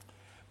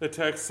The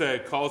text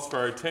that calls for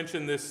our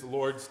attention this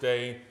Lord's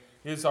Day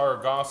is our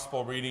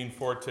gospel reading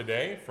for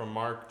today from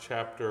Mark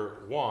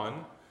chapter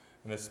 1,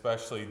 and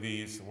especially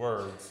these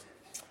words.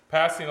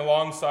 Passing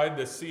alongside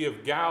the Sea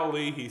of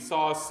Galilee, he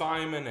saw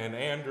Simon and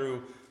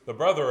Andrew, the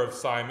brother of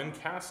Simon,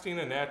 casting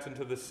a net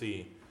into the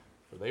sea,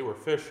 for they were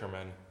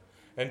fishermen.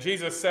 And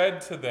Jesus said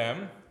to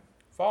them,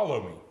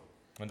 "Follow me,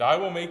 and I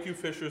will make you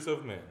fishers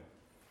of men."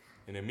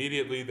 And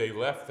immediately they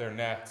left their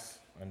nets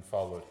and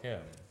followed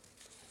him.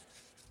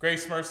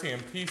 Grace, mercy,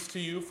 and peace to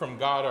you from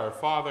God our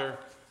Father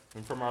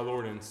and from our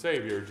Lord and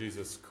Savior,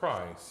 Jesus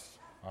Christ.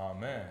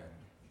 Amen.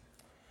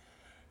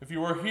 If you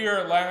were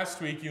here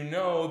last week, you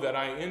know that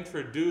I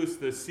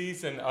introduced the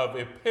season of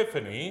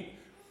Epiphany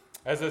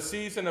as a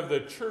season of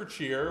the church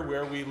year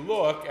where we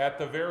look at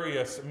the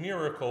various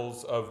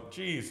miracles of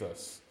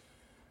Jesus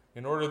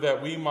in order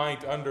that we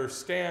might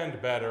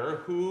understand better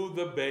who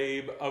the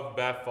babe of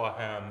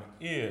Bethlehem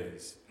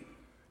is,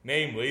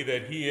 namely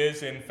that he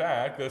is in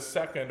fact the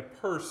second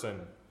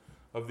person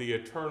of the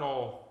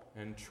eternal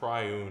and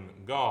triune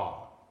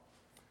God.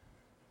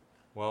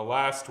 Well,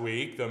 last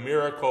week, the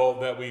miracle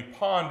that we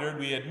pondered,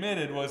 we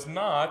admitted, was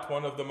not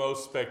one of the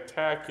most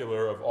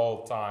spectacular of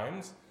all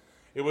times.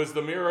 It was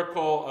the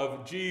miracle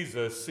of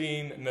Jesus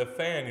seeing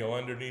Nathanael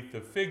underneath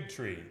the fig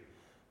tree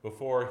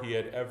before he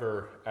had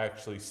ever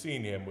actually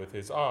seen him with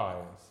his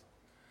eyes.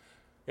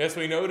 Yes,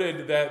 we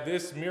noted that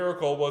this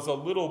miracle was a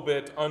little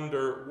bit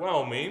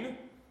underwhelming.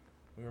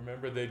 We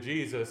remember that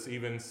Jesus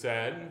even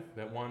said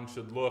that one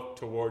should look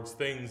towards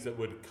things that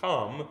would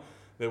come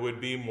that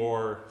would be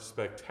more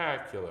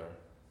spectacular.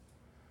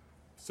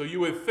 So you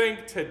would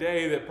think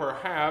today that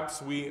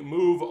perhaps we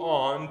move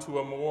on to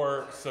a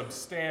more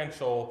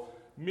substantial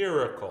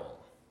miracle.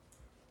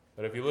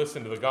 But if you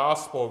listen to the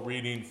gospel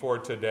reading for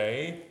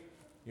today,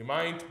 you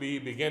might be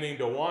beginning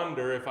to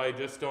wonder if I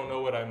just don't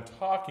know what I'm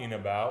talking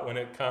about when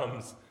it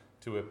comes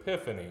to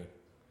Epiphany.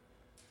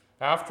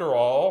 After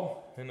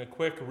all, in a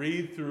quick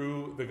read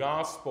through the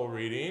gospel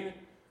reading,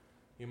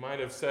 you might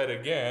have said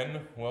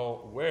again,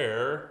 well,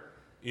 where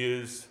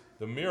is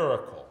the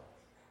miracle?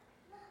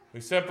 We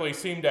simply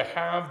seem to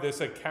have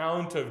this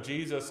account of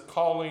Jesus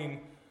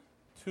calling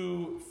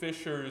two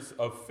fishers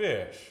of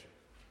fish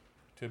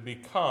to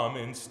become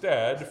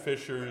instead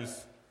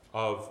fishers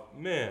of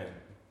men.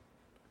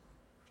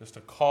 Just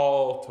a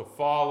call to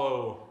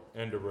follow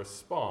and a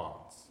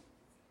response.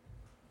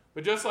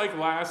 But just like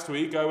last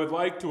week, I would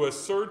like to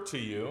assert to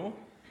you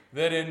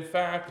that in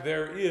fact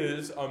there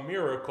is a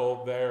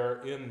miracle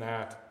there in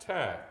that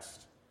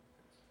text.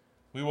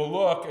 We will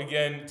look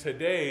again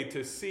today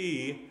to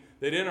see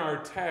that in our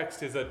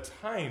text is a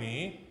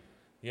tiny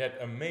yet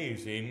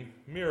amazing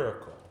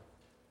miracle.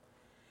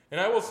 And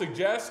I will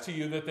suggest to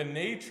you that the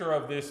nature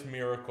of this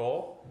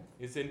miracle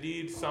is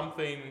indeed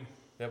something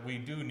that we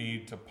do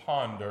need to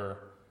ponder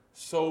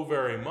so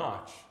very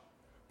much.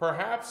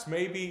 Perhaps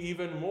maybe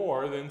even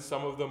more than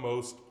some of the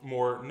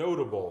more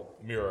notable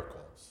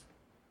miracles.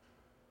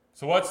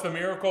 So what's the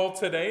miracle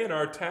today in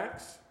our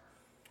text?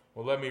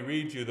 Well, let me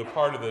read you the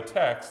part of the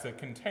text that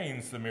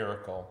contains the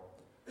miracle.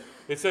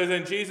 It says,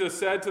 "And Jesus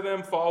said to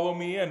them, 'Follow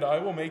me, and I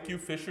will make you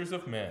fishers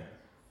of men.'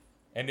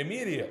 And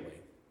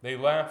immediately they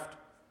left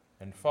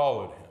and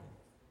followed him."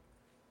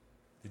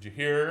 Did you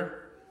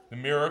hear the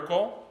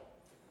miracle?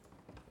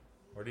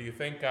 Or do you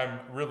think I'm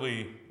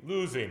really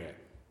losing it?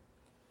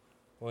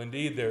 Well,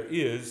 indeed, there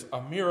is a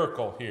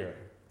miracle here.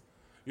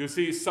 You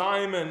see,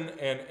 Simon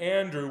and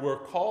Andrew were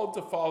called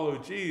to follow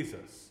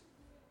Jesus,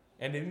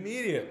 and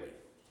immediately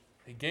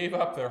they gave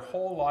up their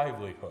whole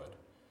livelihood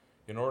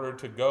in order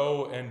to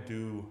go and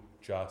do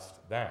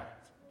just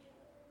that.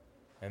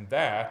 And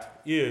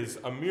that is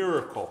a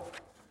miracle,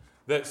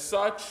 that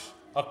such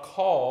a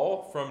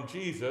call from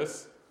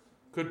Jesus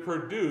could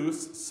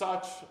produce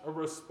such a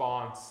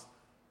response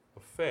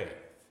of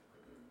faith.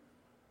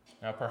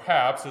 Now,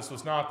 perhaps this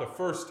was not the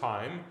first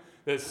time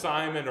that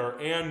Simon or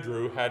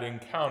Andrew had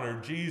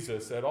encountered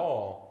Jesus at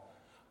all,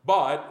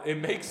 but it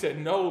makes it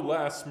no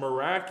less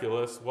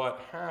miraculous what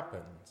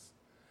happens.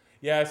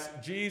 Yes,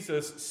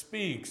 Jesus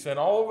speaks, and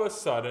all of a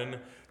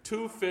sudden,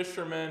 two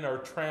fishermen are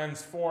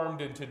transformed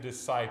into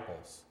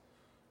disciples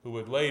who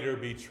would later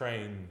be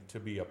trained to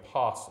be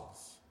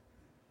apostles.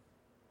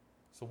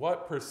 So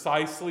what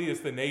precisely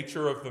is the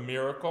nature of the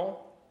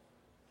miracle?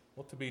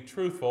 Well, to be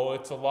truthful,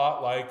 it's a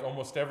lot like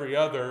almost every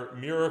other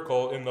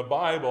miracle in the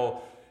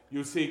Bible.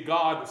 You see,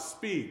 God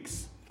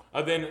speaks,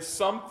 then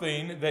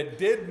something that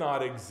did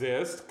not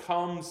exist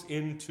comes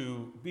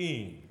into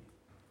being.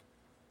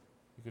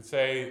 You could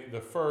say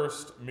the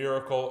first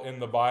miracle in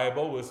the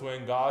Bible was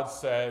when God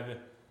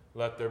said,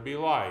 "Let there be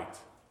light,"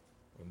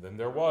 and then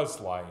there was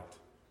light.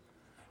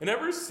 And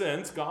ever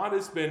since, God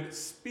has been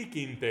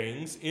speaking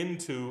things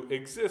into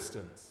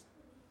existence.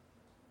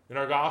 In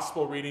our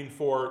gospel reading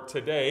for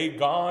today,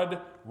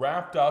 God,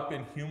 wrapped up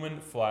in human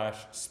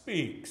flesh,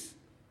 speaks.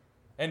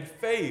 And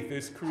faith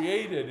is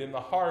created in the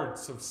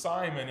hearts of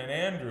Simon and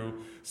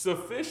Andrew,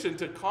 sufficient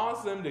to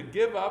cause them to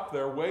give up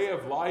their way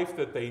of life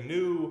that they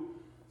knew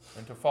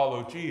and to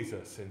follow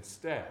Jesus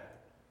instead.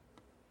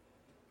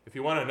 If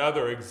you want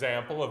another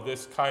example of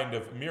this kind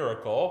of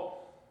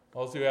miracle,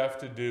 all you have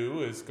to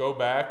do is go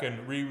back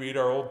and reread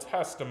our Old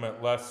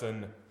Testament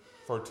lesson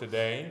for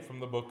today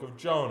from the book of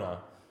Jonah.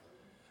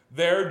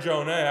 There,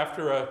 Jonah,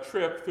 after a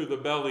trip through the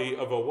belly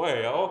of a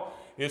whale,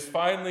 is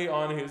finally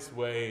on his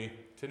way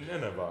to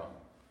Nineveh.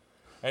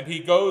 And he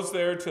goes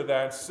there to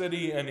that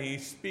city and he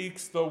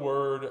speaks the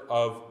word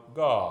of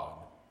God.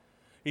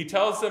 He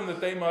tells them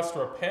that they must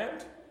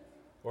repent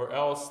or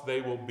else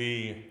they will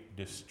be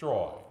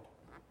destroyed.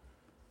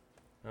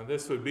 Now,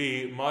 this would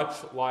be much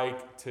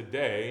like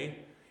today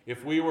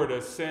if we were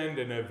to send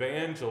an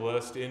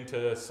evangelist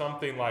into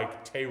something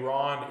like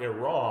Tehran,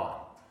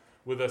 Iran,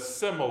 with a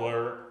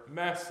similar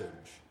message.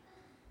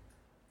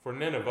 For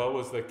Nineveh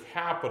was the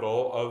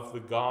capital of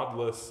the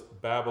godless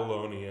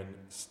Babylonian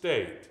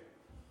state.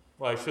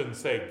 Well, I shouldn't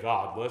say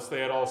godless. They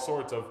had all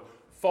sorts of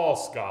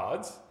false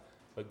gods,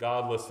 but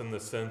godless in the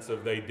sense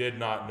of they did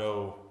not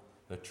know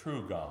the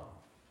true God.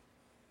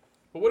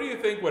 But what do you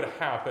think would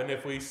happen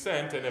if we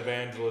sent an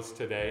evangelist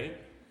today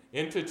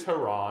into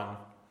Tehran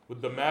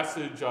with the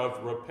message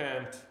of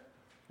repent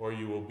or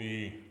you will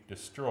be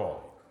destroyed?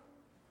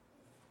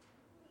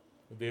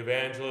 Would the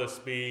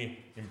evangelist be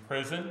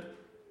imprisoned?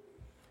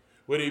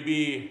 Would he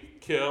be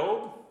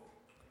killed?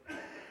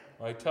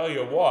 Well, I tell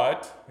you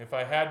what, if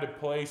I had to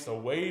place a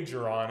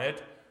wager on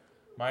it,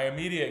 my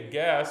immediate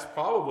guess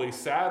probably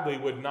sadly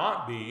would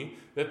not be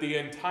that the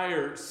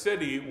entire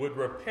city would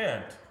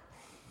repent,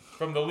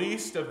 from the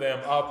least of them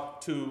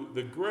up to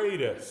the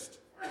greatest.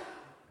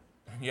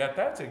 And yet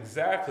that's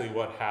exactly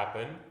what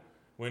happened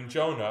when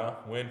Jonah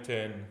went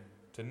in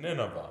to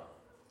Nineveh.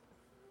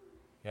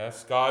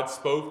 Yes, God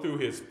spoke through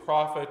his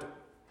prophet,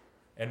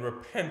 and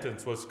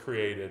repentance was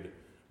created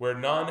where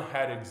none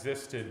had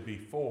existed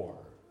before.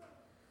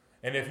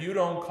 And if you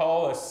don't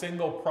call a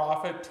single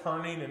prophet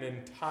turning an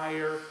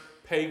entire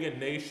pagan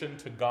nation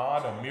to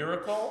God a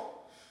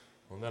miracle,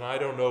 well, then I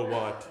don't know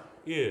what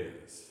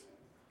is.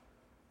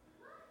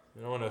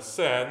 You know, in a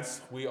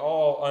sense, we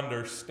all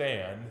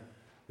understand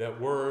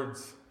that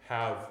words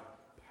have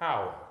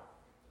power.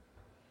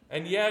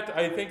 And yet,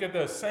 I think at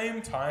the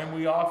same time,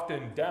 we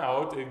often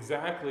doubt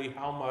exactly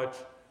how much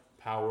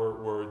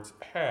power words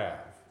have.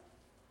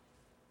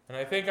 And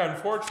I think,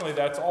 unfortunately,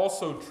 that's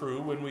also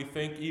true when we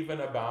think even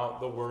about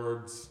the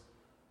words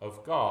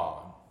of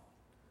God.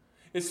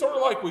 It's sort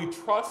of like we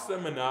trust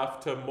them enough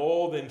to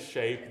mold and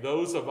shape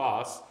those of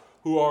us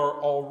who are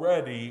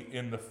already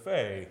in the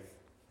faith.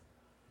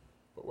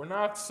 But we're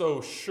not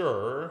so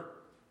sure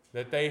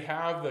that they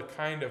have the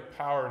kind of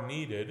power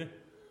needed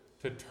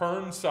to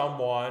turn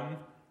someone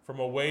from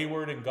a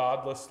wayward and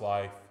godless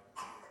life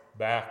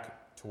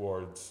back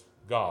towards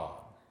God.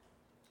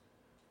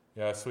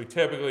 Yes, we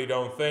typically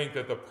don't think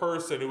that the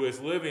person who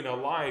is living a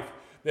life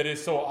that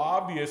is so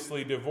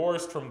obviously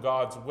divorced from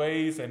God's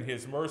ways and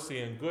his mercy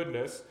and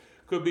goodness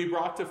could be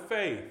brought to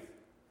faith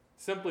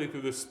simply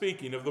through the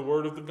speaking of the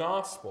word of the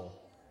gospel.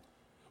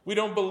 We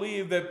don't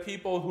believe that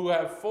people who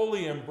have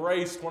fully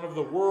embraced one of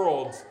the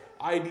world's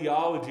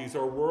ideologies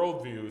or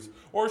worldviews,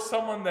 or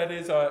someone that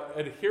is an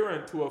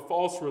adherent to a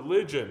false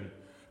religion,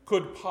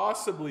 could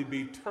possibly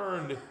be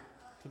turned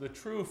to the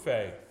true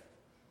faith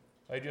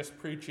by just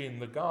preaching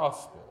the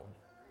gospel.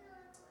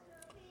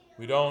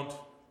 We don't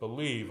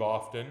believe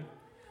often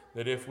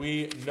that if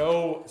we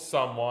know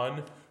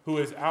someone who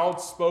is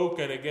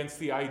outspoken against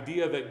the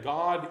idea that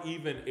God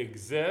even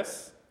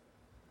exists,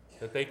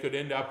 that they could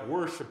end up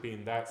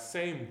worshiping that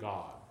same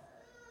God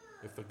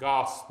if the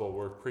gospel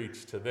were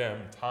preached to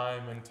them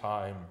time and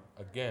time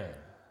again.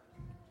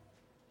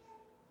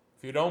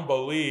 If you don't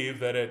believe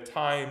that at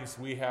times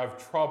we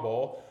have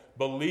trouble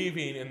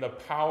believing in the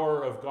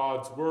power of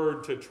God's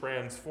word to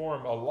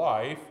transform a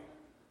life,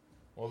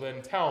 well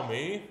then tell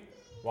me,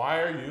 why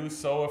are you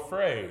so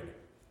afraid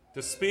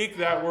to speak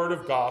that word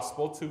of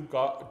gospel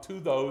to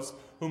those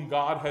whom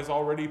God has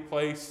already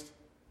placed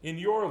in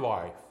your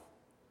life?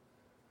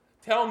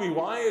 Tell me,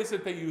 why is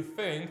it that you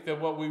think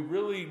that what we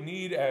really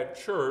need at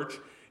church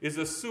is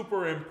a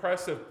super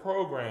impressive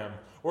program,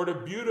 or to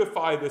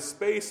beautify the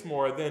space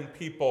more, then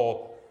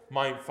people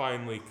might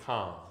finally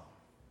come?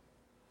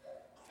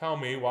 Tell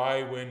me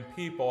why, when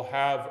people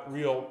have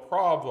real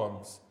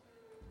problems,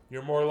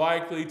 you're more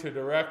likely to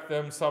direct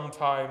them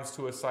sometimes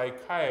to a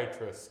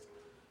psychiatrist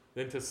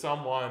than to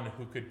someone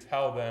who could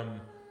tell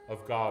them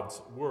of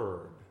God's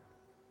word.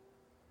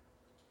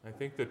 I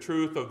think the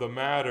truth of the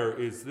matter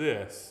is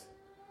this: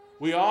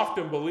 we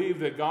often believe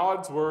that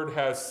God's word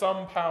has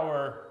some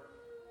power,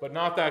 but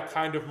not that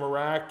kind of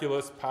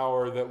miraculous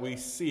power that we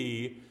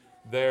see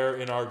there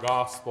in our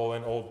gospel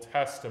and Old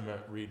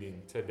Testament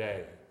reading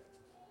today.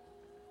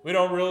 We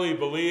don't really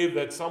believe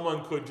that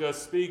someone could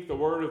just speak the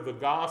word of the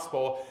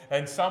gospel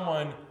and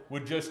someone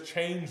would just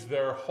change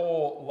their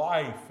whole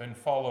life and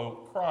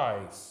follow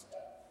Christ.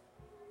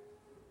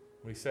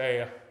 We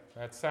say,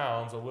 that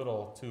sounds a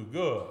little too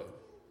good.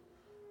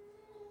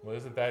 Well,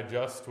 isn't that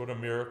just what a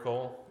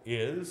miracle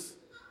is?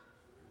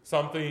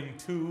 Something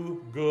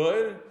too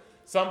good?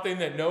 Something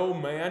that no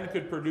man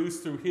could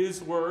produce through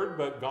his word,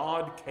 but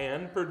God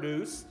can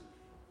produce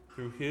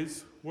through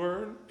his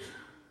word?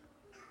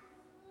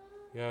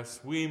 Yes,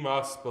 we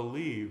must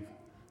believe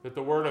that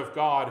the Word of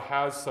God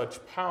has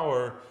such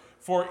power.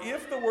 For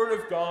if the Word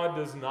of God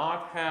does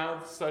not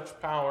have such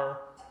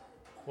power,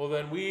 well,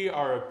 then we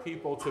are a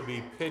people to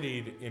be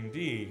pitied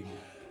indeed.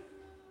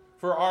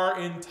 For our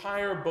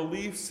entire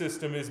belief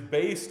system is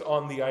based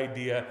on the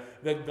idea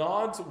that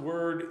God's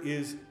Word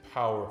is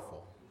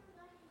powerful.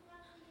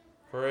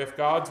 For if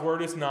God's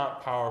Word is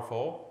not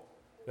powerful,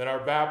 then our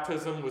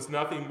baptism was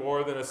nothing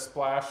more than a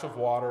splash of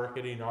water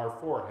hitting our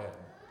forehead.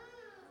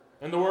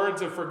 And the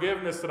words of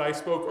forgiveness that I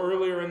spoke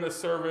earlier in the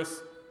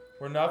service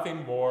were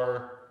nothing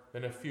more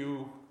than a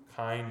few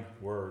kind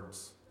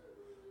words.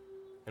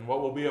 And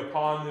what will be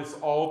upon this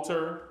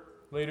altar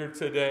later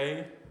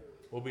today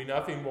will be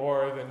nothing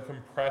more than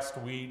compressed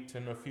wheat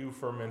and a few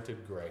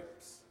fermented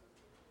grapes.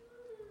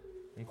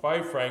 And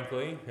quite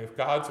frankly, if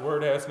God's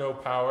word has no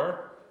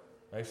power,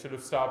 I should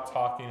have stopped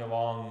talking a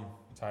long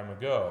time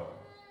ago.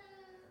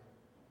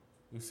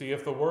 You see,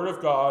 if the word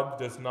of God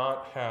does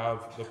not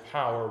have the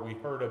power we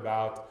heard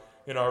about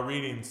in our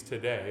readings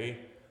today,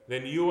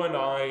 then you and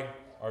I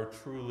are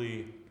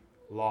truly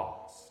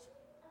lost.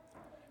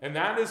 And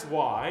that is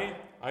why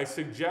I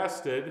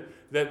suggested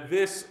that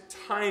this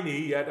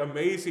tiny yet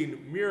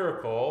amazing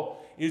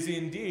miracle is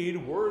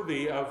indeed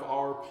worthy of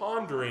our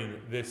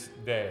pondering this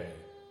day.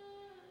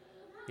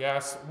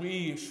 Yes,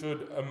 we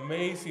should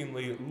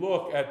amazingly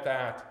look at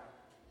that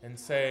and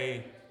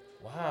say,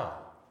 wow,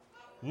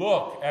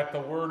 look at the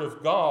Word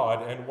of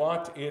God and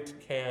what it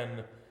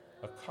can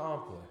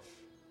accomplish.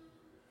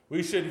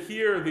 We should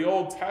hear the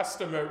Old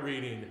Testament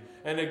reading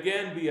and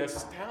again be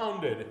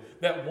astounded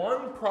that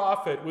one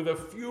prophet with a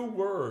few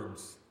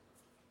words,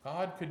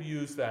 God could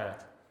use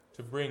that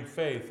to bring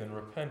faith and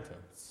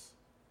repentance.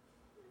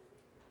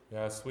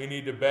 Yes, we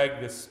need to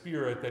beg the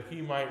Spirit that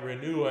He might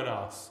renew in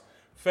us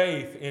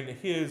faith in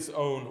His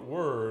own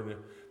word,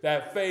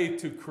 that faith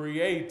to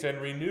create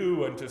and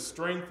renew and to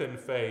strengthen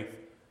faith,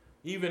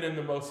 even in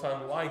the most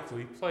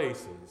unlikely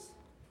places,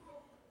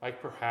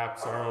 like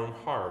perhaps our own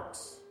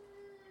hearts.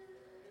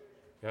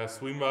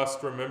 Yes, we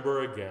must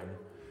remember again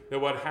that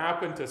what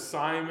happened to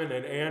Simon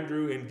and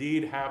Andrew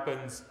indeed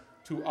happens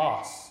to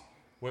us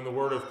when the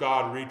Word of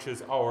God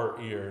reaches our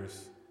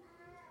ears.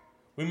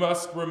 We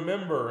must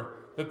remember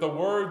that the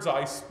words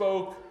I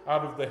spoke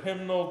out of the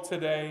hymnal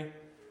today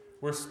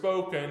were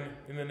spoken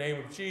in the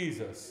name of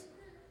Jesus,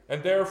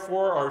 and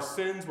therefore our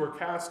sins were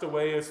cast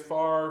away as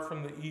far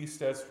from the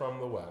east as from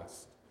the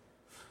west.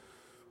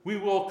 We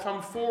will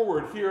come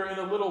forward here in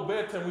a little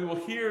bit and we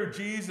will hear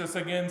Jesus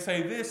again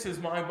say, "This is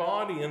my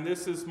body and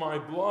this is my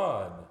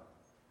blood."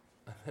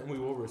 And then we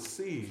will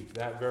receive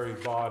that very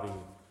body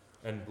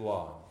and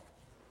blood.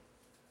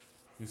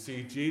 You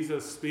see,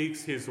 Jesus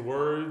speaks His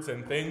words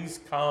and things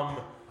come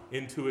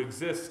into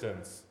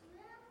existence.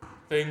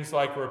 Things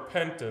like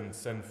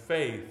repentance and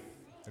faith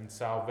and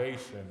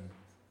salvation.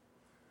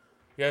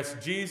 Yes,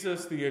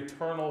 Jesus, the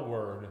eternal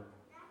Word,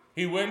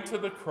 He went to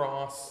the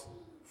cross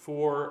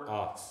for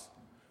us,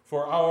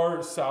 for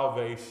our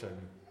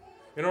salvation,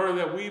 in order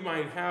that we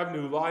might have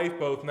new life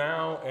both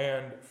now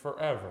and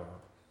forever.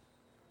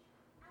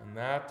 And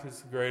that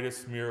is the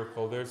greatest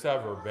miracle there's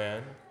ever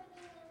been.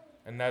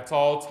 And that's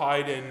all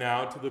tied in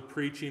now to the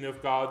preaching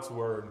of God's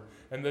Word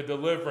and the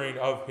delivering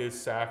of His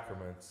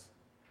sacraments.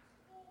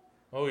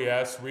 Oh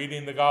yes,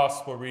 reading the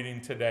gospel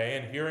reading today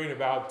and hearing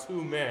about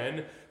two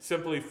men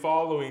simply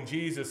following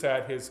Jesus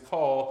at His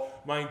call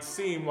might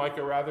seem like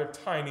a rather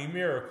tiny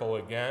miracle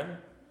again.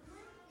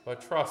 But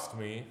trust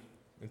me,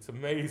 it's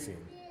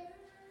amazing.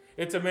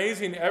 It's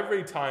amazing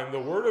every time the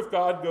Word of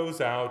God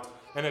goes out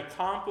and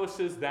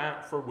accomplishes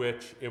that for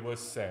which it was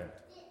sent.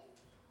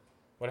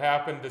 What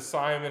happened to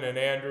Simon and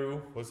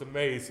Andrew was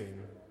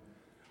amazing.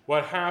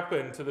 What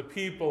happened to the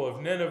people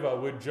of Nineveh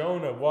with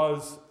Jonah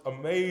was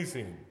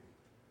amazing.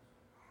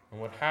 And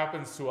what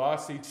happens to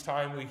us each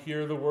time we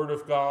hear the Word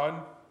of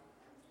God,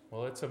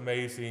 well, it's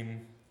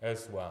amazing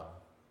as well.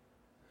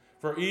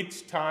 For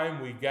each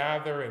time we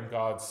gather and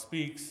God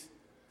speaks,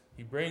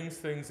 He brings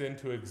things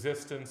into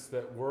existence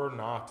that were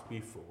not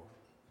before.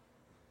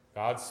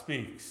 God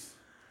speaks.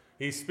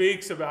 He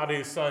speaks about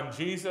His Son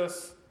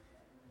Jesus,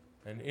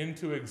 and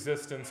into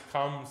existence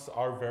comes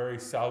our very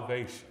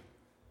salvation.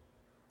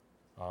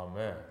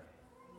 Amen.